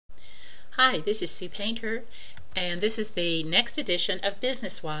Hi, this is Sue Painter, and this is the next edition of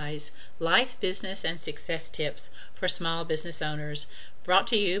Business Wise, Life, Business, and Success Tips for Small Business Owners, brought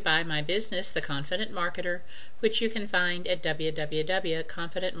to you by my business, The Confident Marketer, which you can find at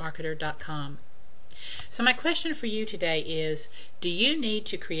www.confidentmarketer.com. So my question for you today is, do you need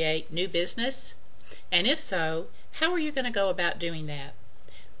to create new business? And if so, how are you going to go about doing that?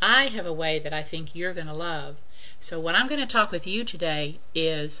 I have a way that I think you're going to love. So what I'm going to talk with you today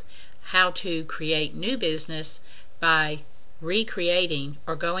is how to create new business by recreating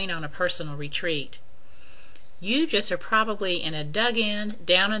or going on a personal retreat. You just are probably in a dug-in,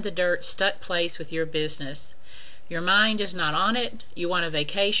 down-in-the-dirt, stuck place with your business. Your mind is not on it. You want a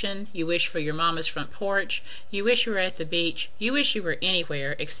vacation. You wish for your mama's front porch. You wish you were at the beach. You wish you were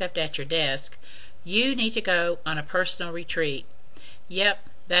anywhere except at your desk. You need to go on a personal retreat. Yep,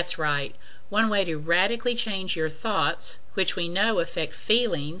 that's right. One way to radically change your thoughts, which we know affect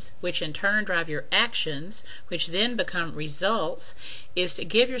feelings, which in turn drive your actions, which then become results, is to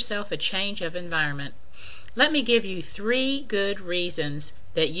give yourself a change of environment. Let me give you 3 good reasons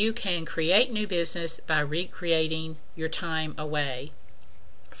that you can create new business by recreating your time away.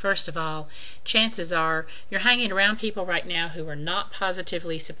 First of all, chances are you're hanging around people right now who are not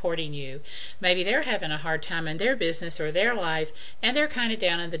positively supporting you. Maybe they're having a hard time in their business or their life, and they're kind of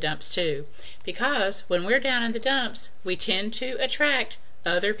down in the dumps too. Because when we're down in the dumps, we tend to attract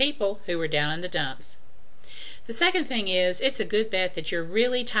other people who are down in the dumps. The second thing is, it's a good bet that you're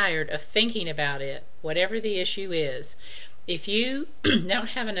really tired of thinking about it, whatever the issue is. If you don't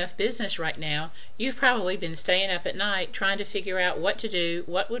have enough business right now, you've probably been staying up at night trying to figure out what to do,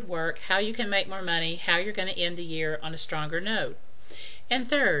 what would work, how you can make more money, how you're going to end the year on a stronger note. And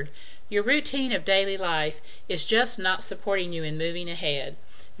third, your routine of daily life is just not supporting you in moving ahead.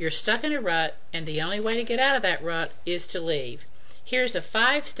 You're stuck in a rut, and the only way to get out of that rut is to leave. Here's a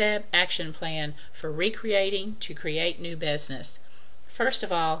 5-step action plan for recreating to create new business. First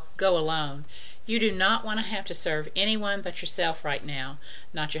of all, go alone. You do not want to have to serve anyone but yourself right now.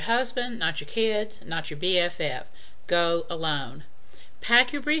 Not your husband, not your kids, not your BFF. Go alone.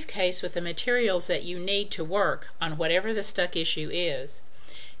 Pack your briefcase with the materials that you need to work on whatever the stuck issue is.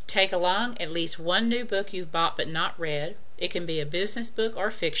 Take along at least 1 new book you've bought but not read. It can be a business book or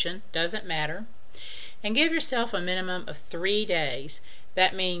fiction, doesn't matter. And give yourself a minimum of 3 days.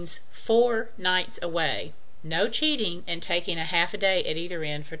 That means 4 nights away. No cheating and taking a half a day at either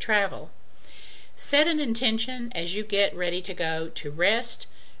end for travel. Set an intention as you get ready to go to rest,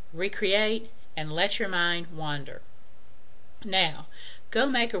 recreate, and let your mind wander. Now, go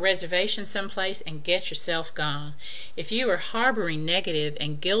make a reservation someplace and get yourself gone. If you are harboring negative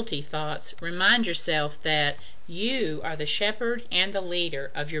and guilty thoughts, remind yourself that you are the shepherd and the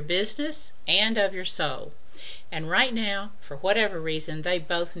leader of your business and of your soul. And right now, for whatever reason, they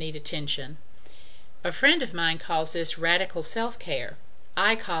both need attention. A friend of mine calls this radical self-care.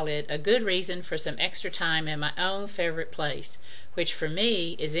 I call it a good reason for some extra time in my own favorite place, which for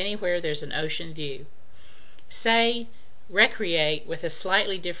me is anywhere there's an ocean view. Say recreate with a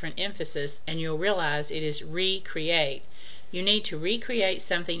slightly different emphasis, and you'll realize it is recreate. You need to recreate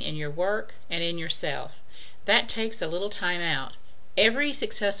something in your work and in yourself. That takes a little time out. Every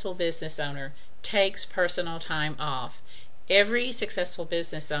successful business owner takes personal time off. Every successful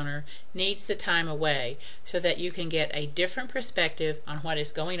business owner needs the time away so that you can get a different perspective on what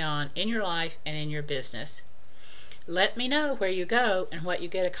is going on in your life and in your business. Let me know where you go and what you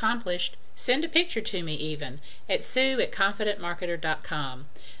get accomplished. Send a picture to me even at sue@confidentmarketer.com.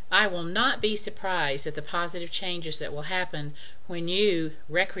 I will not be surprised at the positive changes that will happen when you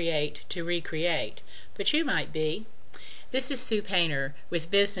recreate to recreate, but you might be. This is Sue Painter with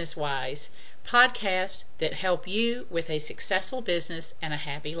Business Wise, podcasts that help you with a successful business and a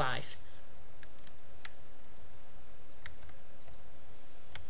happy life.